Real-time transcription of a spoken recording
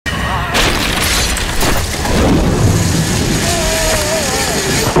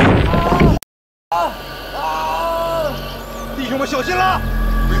小心了，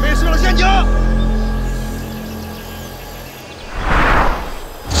鬼魅设了陷阱。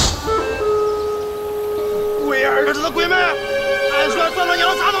龟儿子的鬼魅，俺说算了，你要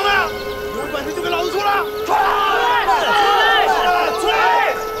啥能耐？有本事就给老子出来！出来！出来！出来！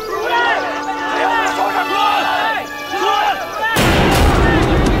出来！哎呀，说啥出来？出来！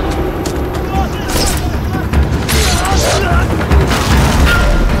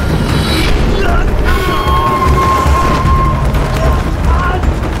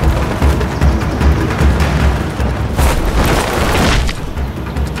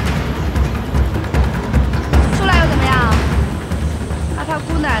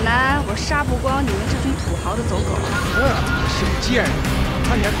 我杀不光你们这群土豪的走狗。是个贱人，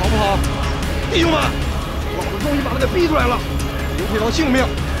看你还逃不逃？弟兄们，老子终于把他给逼出来了，留这条性命，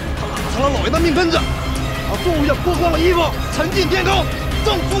他打伤了老爷的命根子，他纵下脱光了衣服，沉进天坑，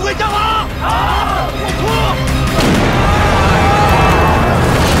正富贵江郎。好，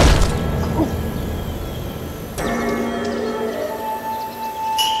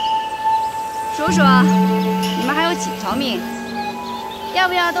叔叔，你们还有几条命？ 要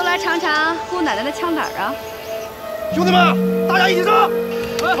不要都来尝尝姑奶奶的枪杆啊？兄弟们，大家一起上！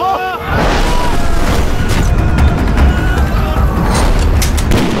好。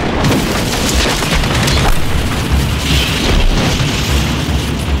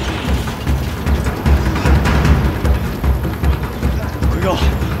鬼哥，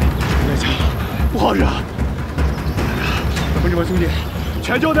那枪不好惹。咱们这帮兄弟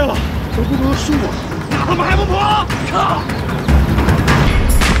全交代了，都不能输啊！那他们还不跑？靠！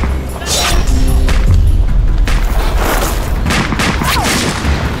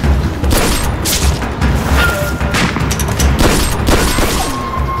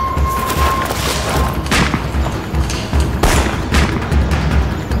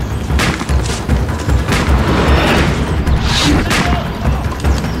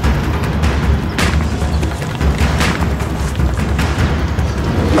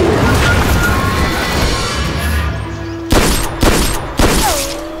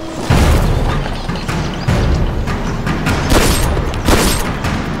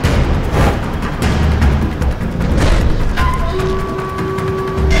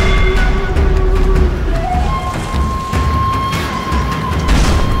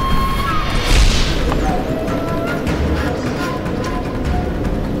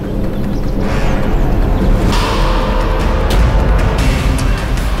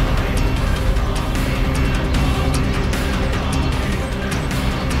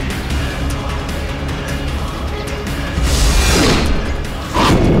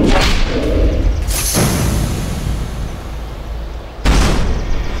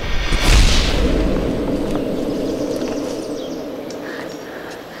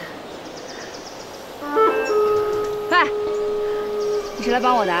 你是来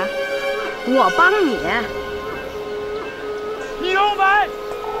帮我的？我帮你。弟兄们，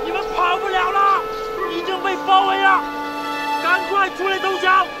你们跑不了了，已经被包围了，赶快出来投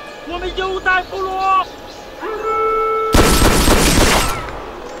降，我们有待不罗。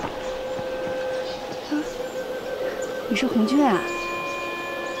你是红军啊？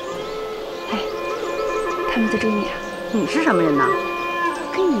哎，他们在追你啊？你是什么人呢？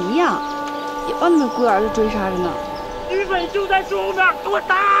跟你一样，也帮你们龟儿子追杀着呢。 女匪就在树后面，给我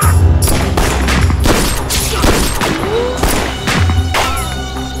打！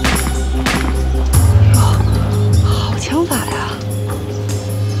好枪法呀！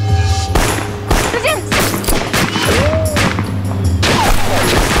再见！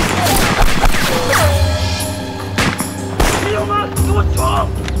弟兄们，给我冲！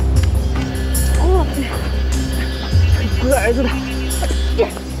哦，龟儿子的。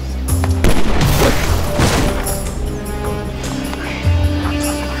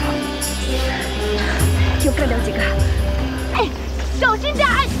 又干掉几个！哎，小心点！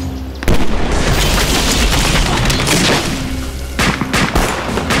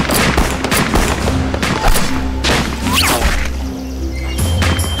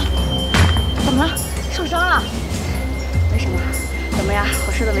怎么了？受伤了？没什么。怎么样？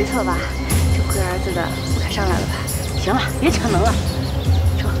我说的没错吧？这龟儿子的不敢上来了吧？行了，别逞能了，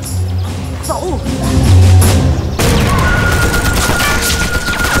走。 哎，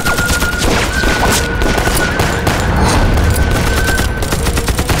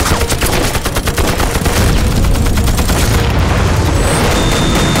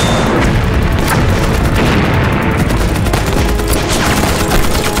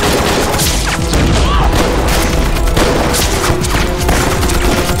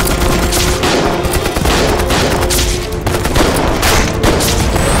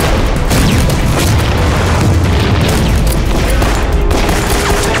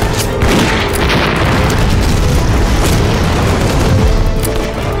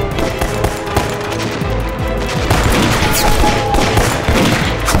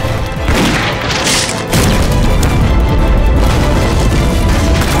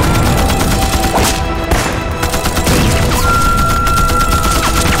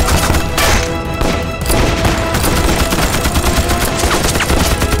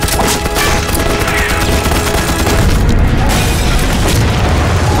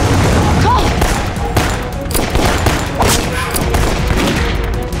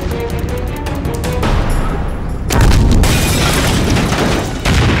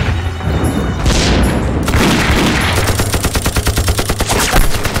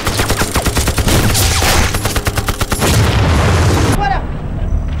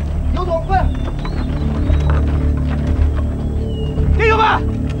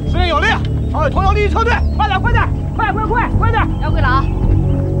立即撤退！快点，快点，快点！姚鬼佬，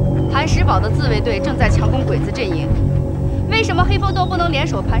磐石堡的自卫队正在强攻鬼子阵营，为什么黑风洞不能联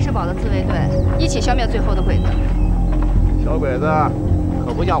手磐石堡的自卫队，一起消灭最后的鬼子？小鬼子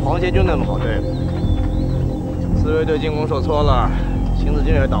可不像黄协军那么好对付，自卫队进攻受挫了，新四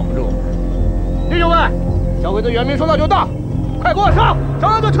军也挡不住。弟兄们，小鬼子援兵说到就到，快给我上！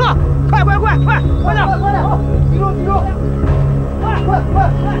上了就撤！快点！集中！快！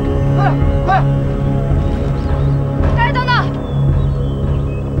大家等等！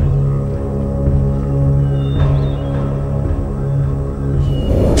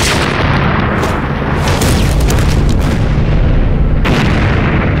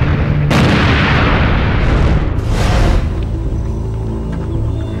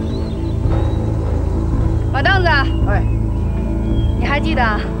马凳子，哎，你还记得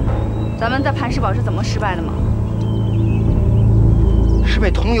咱们在磐石堡是怎么失败的吗？是被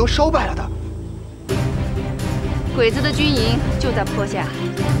桐油烧败了的。鬼子的军营就在坡下，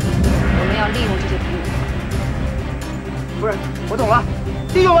我们要利用这些桐油。不是，我懂了，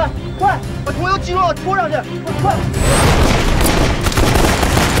弟兄们，快把桐油集中拖上去，快！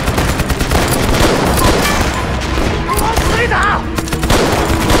往死里打！